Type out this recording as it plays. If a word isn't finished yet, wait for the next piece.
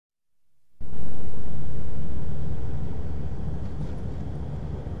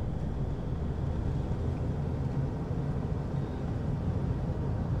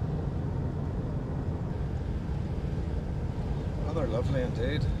Lovely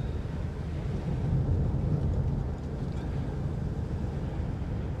indeed.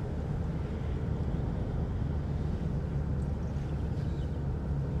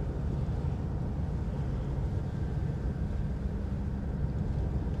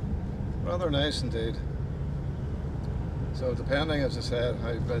 Rather nice indeed. So depending, as I said,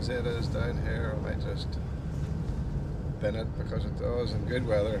 how busy it is down here, I might just bin it because it does in good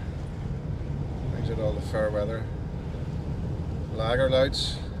weather. Brings out all the fair weather. Lager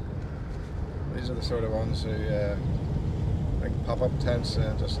louts. These are the sort of ones who like pop-up tents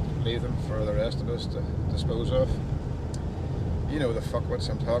and just leave them for the rest of us to dispose of. You know the fuckwits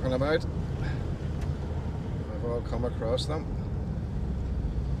I'm talking about. I've all come across them.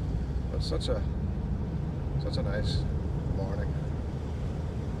 But such a nice morning.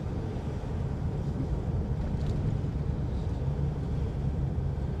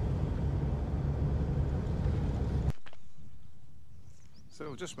 So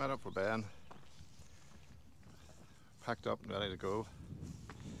we've just met up with Ben, packed up and ready to go.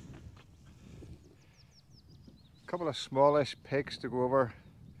 A couple of smallish peaks to go over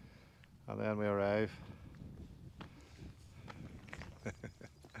and then we arrive. As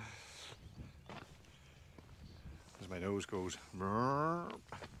my nose goes.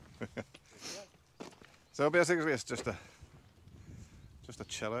 So basically it's just a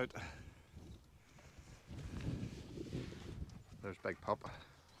chill out. There's Big Pup.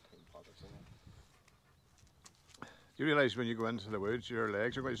 You realise when you go into the woods, your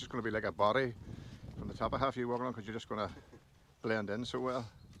legs are just going to be like a body from the top of half you walking on because you're just going to blend in so well.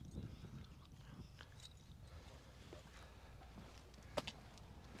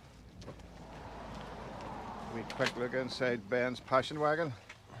 We quick look inside Ben's passion wagon.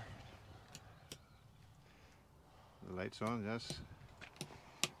 The lights on, yes.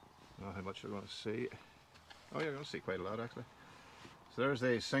 I don't know how much you're going to see. Oh, you're going to see quite a lot actually. So there's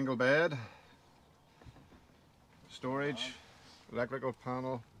the single bed, storage, electrical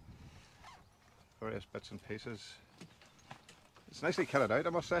panel, various bits and pieces. It's nicely kitted out, I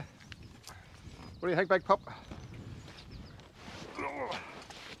must say. What do you think, Big Pup?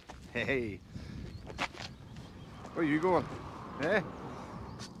 Hey, where are you going? Eh?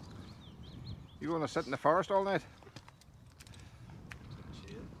 You going to sit in the forest all night?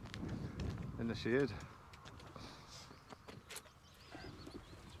 In the shade.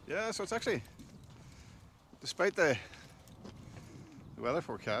 Yeah, so it's actually, despite the weather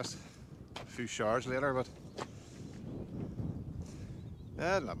forecast, a few showers later, but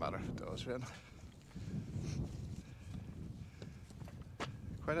yeah, it doesn't matter if it does rain.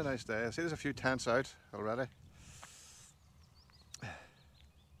 Quite a nice day. I see there's a few tents out already.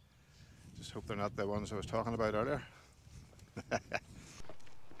 Just hope they're not the ones I was talking about earlier.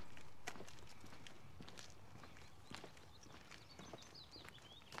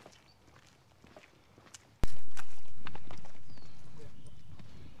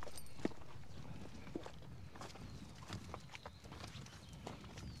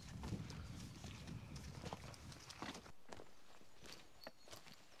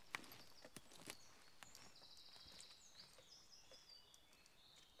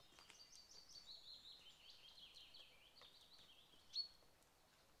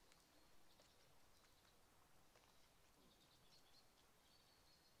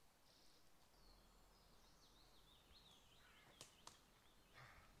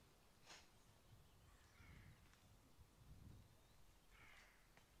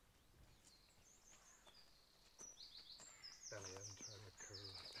 Belly in, trying to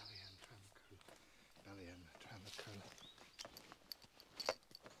curl. Belly in, trying to curl. Belly in, trying to curl.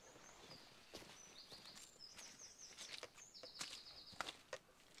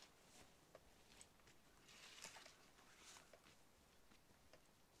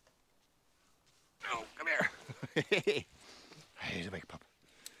 Oh, come here. He's a big pup.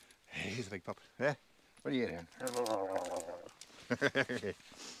 He's a big pup. Eh? What are you doing?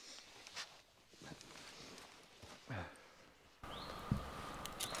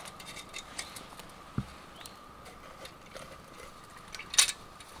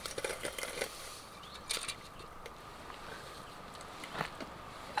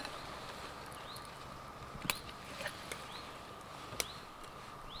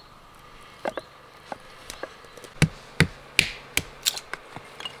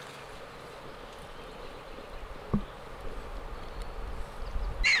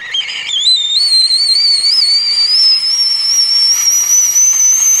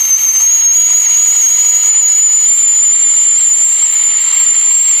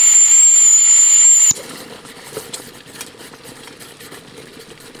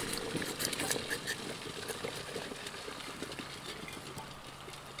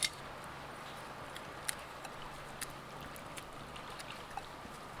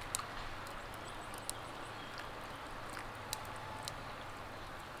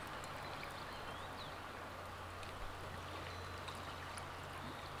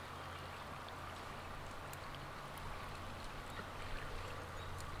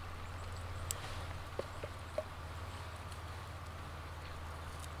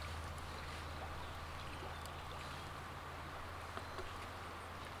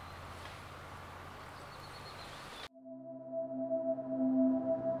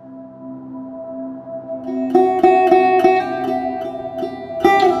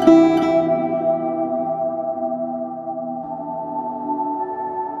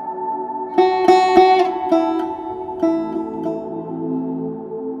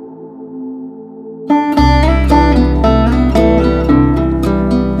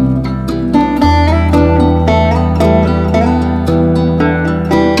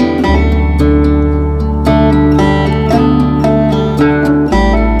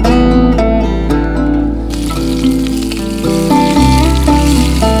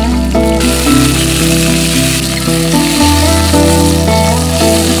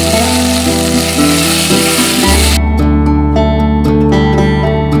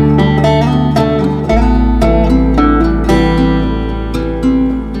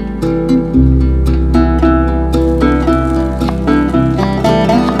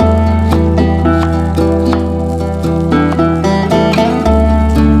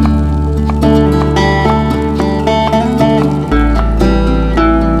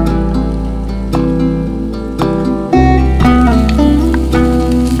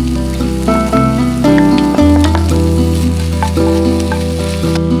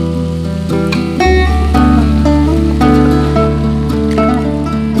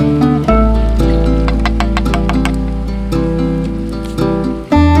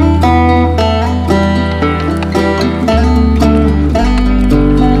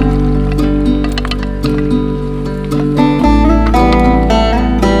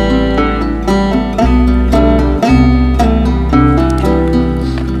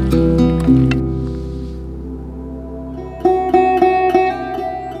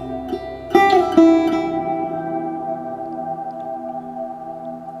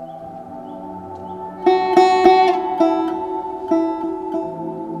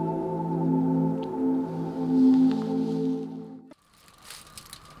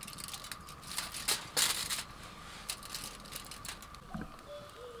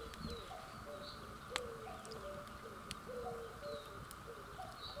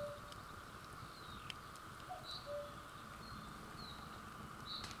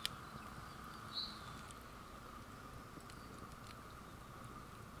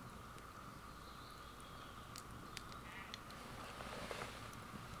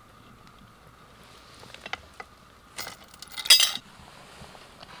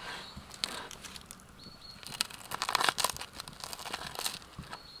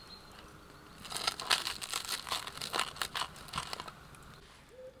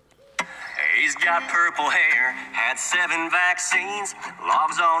 got purple hair, had 7 vaccines,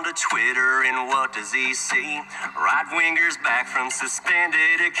 logs on to Twitter, and what does he see? Right-wingers back from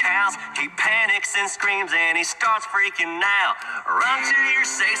suspended accounts. He panics and screams and he starts freaking out. Run to your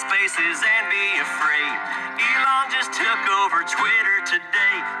safe spaces and be afraid. Elon just took over Twitter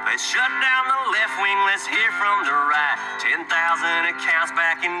today. Let's shut down the left wing, let's hear from the right. 10,000 accounts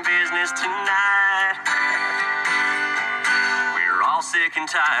back in business tonight. Sick and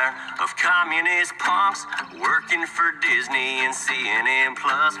tired of communist punks working for Disney and CNN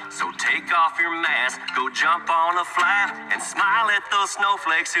Plus. So take off your mask, go jump on a flat, and smile at those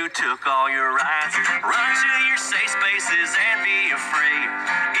snowflakes who took all your rights. Run to your safe spaces and be afraid.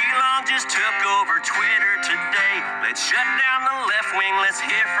 Elon just took over Twitter today. Let's shut down the left wing, let's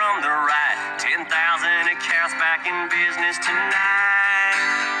hear from the right. 10,000 accounts back in business tonight.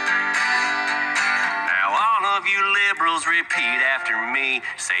 Of you liberals repeat after me.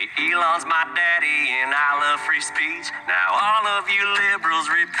 Say Elon's my daddy and I love free speech. Now all of you liberals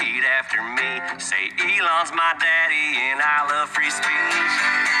repeat after me. Say Elon's my daddy and I love free speech.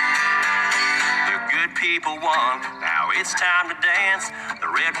 The good people won, now it's time to dance. The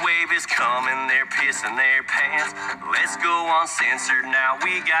red wave is coming, they're pissing their pants. Let's go uncensored, now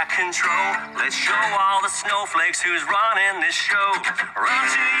we got control. Let's show all the snowflakes who's running this show. Run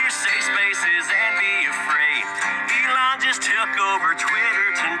to your safe spaces and be afraid. Elon just took over Twitter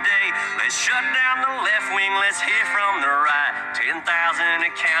today. Let's shut down the left wing, let's hear from the right. 10,000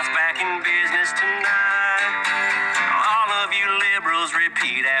 accounts back in business tonight. All of you liberals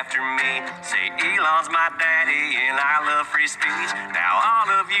repeat after me. Say Elon's my daddy and I love free speech. Now all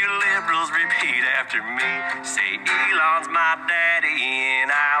of you liberals repeat after me. Say Elon's my daddy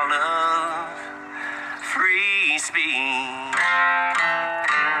and I love free speech.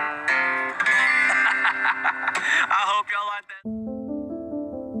 I hope y'all like that.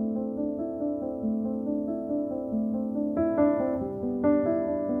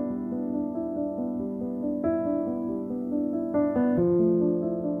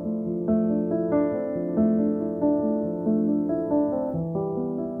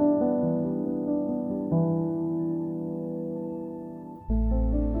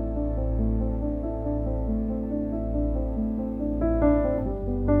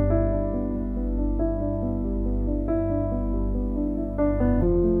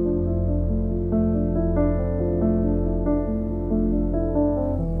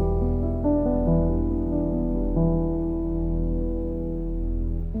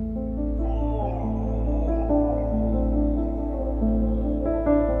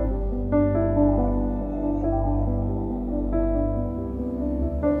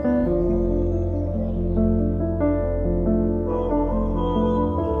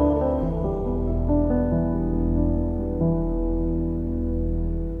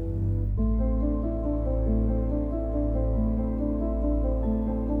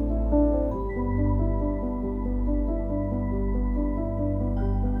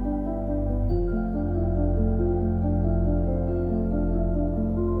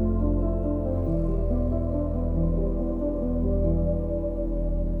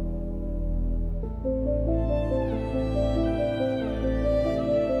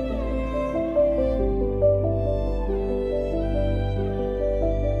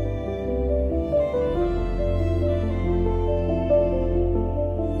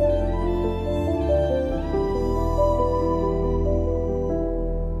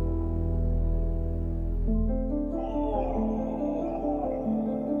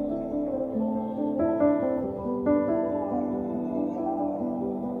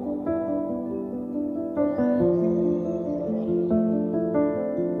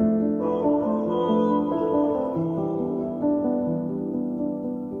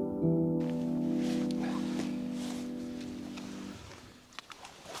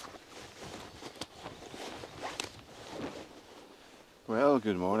 Well,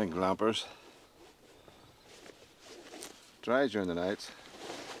 good morning, glampers. Dry during the night.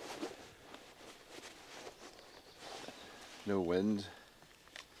 No wind.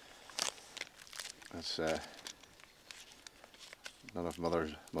 That's none of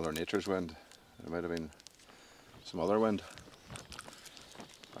Mother Nature's wind. There might have been some other wind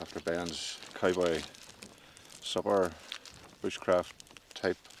after Ben's cowboy supper, bushcraft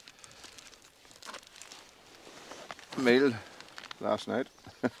type meal last night,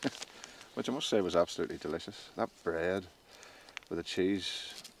 which I must say was absolutely delicious. That bread with the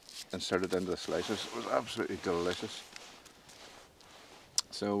cheese inserted into the slices was absolutely delicious.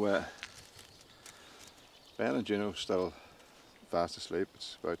 So Ben and Juno still fast asleep.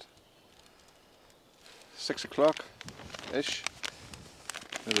 It's about 6 o'clock ish.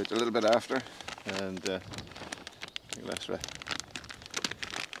 maybe it's a little bit after, and let's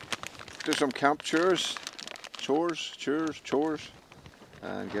do some camp chores,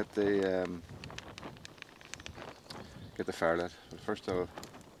 and get the fire lit. But first I'll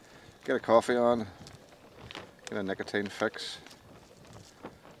get a coffee on, get a nicotine fix,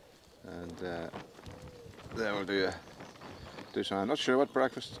 and then we'll do some. I'm not sure what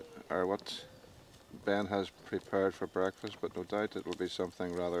breakfast or what Ben has prepared for breakfast, but no doubt it will be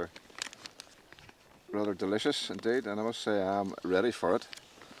something rather delicious indeed, and I must say I'm ready for it.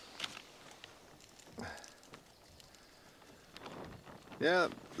 Yeah,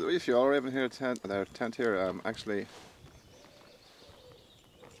 if you are even here at tent here, actually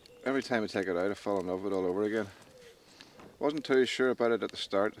every time I take it out I fall in love with it all over again. Wasn't too sure about it at the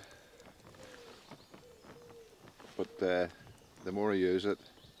start, but the more I use it,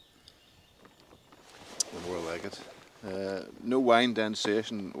 the more I like it. No wine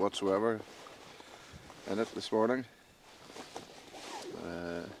condensation whatsoever in it this morning.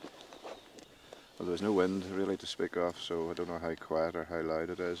 Well, there's no wind really to speak of, so I don't know how quiet or how loud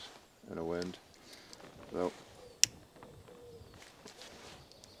it is in a wind. Well,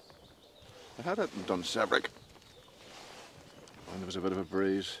 I had it in Dunsebrick, and there was a bit of a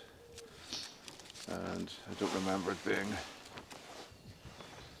breeze, and I don't remember it being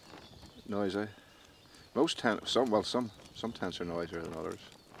noisy. Most tents, some tents are noisier than others.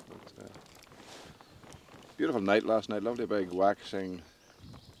 But, beautiful night last night, lovely big waxing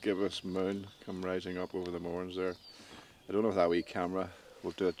gibbous moon come rising up over the Mournes there. I don't know if that wee camera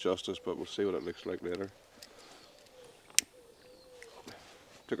will do it justice, but we'll see what it looks like later.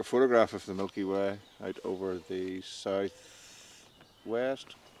 Took a photograph of the Milky Way out over the southwest,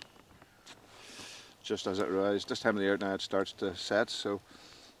 just as it rises. This time of the year now it starts to set, so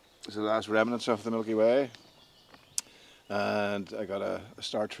it's the last remnants of the Milky Way. And I got a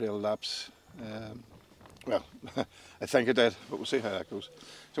star trail lapse. Well, I think I did, but we'll see how that goes.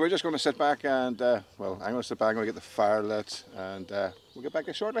 So we're just going to sit back and, well, I'm going to sit back and we'll get the fire lit, and we'll get back to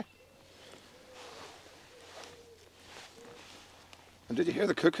you shortly. And did you hear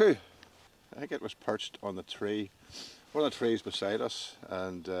the cuckoo? I think it was perched on the tree, one of the trees beside us,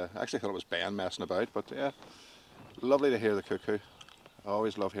 and I actually thought it was Ben messing about, but yeah, lovely to hear the cuckoo. I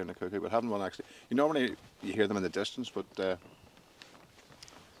always love hearing the cuckoo, but having one actually, you hear them in the distance, but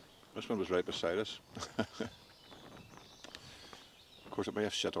this one was right beside us. Of course it may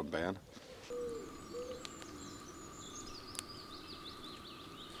have shit on Ben.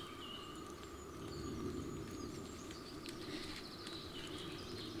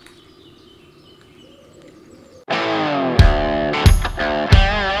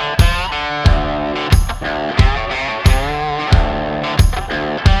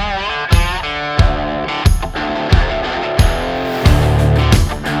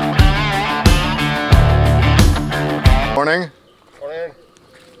 Morning. Morning.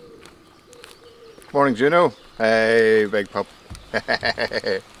 Morning, Juno. Hey, big pup.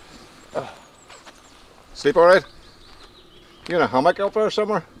 Sleep all right? You in a hammock up there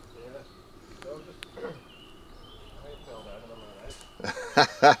somewhere?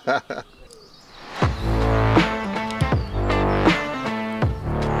 Yeah.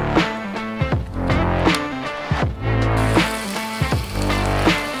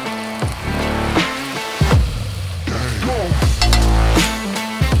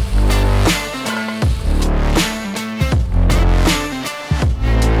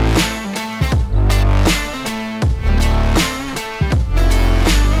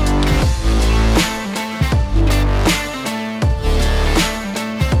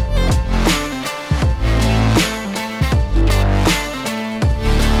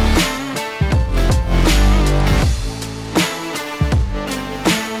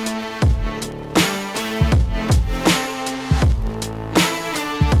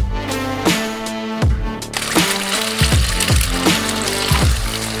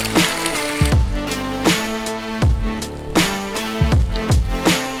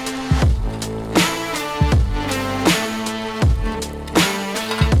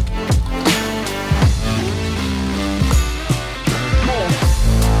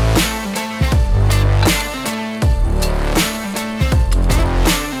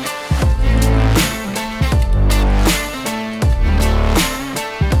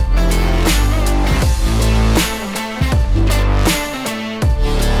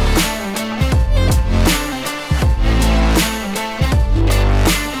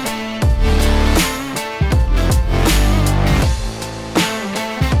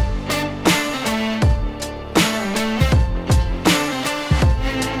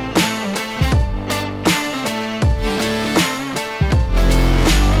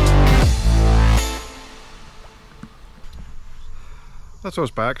 That's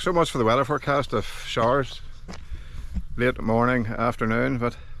us back. So much for the weather forecast of showers late morning, afternoon,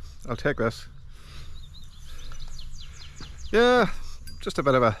 but I'll take this. Yeah, just a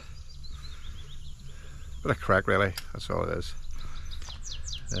bit of crack really, that's all it is.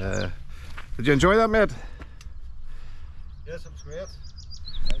 Did you enjoy that, mate? Yes, it was great.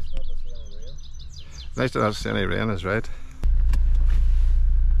 Nice not to see any rain. Nice to not see any rain, is right.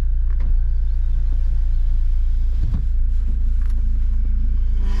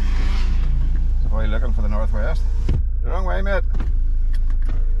 So why are you looking for the northwest? The wrong way, mate.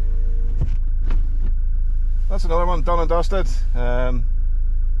 That's another one done and dusted. Bit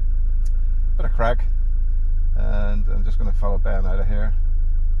of crack, and I'm just going to follow Ben out of here.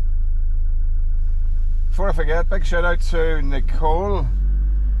 Before I forget, big shout out to Nicole.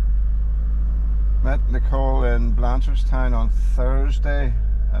 Met Nicole in Blanchardstown on Thursday.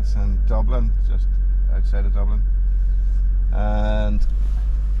 That's in Dublin, just outside of Dublin. And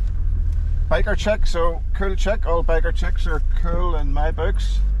biker chick, so cool chick. All biker chicks are cool in my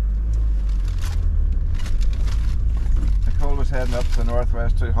books. Nicole was heading up to the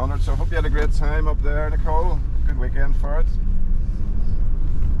Northwest 200, so I hope you had a great time up there, Nicole. Good weekend for it.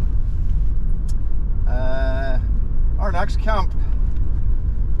 Our next camp,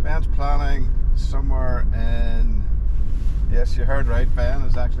 Ben's planning somewhere in, yes, you heard right, Ben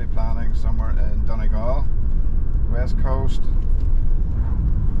is actually planning somewhere in Donegal, West Coast,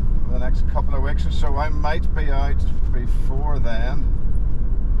 for the next couple of weeks or so. I might be out before then.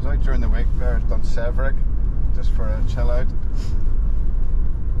 I was out during the week there at Dunseverick, just for a chill out.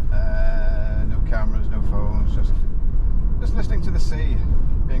 No cameras, no phones, just listening to the sea,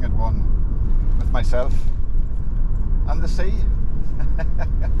 being at one with myself and the sea.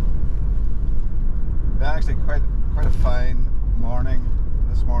 Yeah, actually quite a fine morning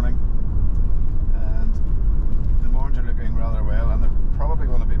this morning, and the mornings are looking rather well, and they're probably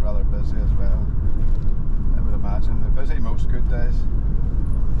going to be rather busy as well, I would imagine. They're busy most good days.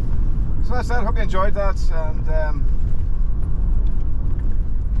 So that's that. Hope you enjoyed that, and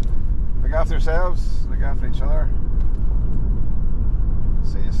look after yourselves, look after each other.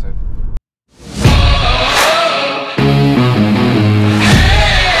 See you soon.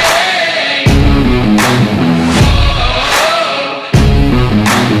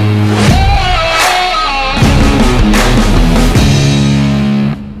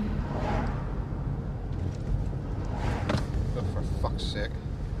 For fuck's sake.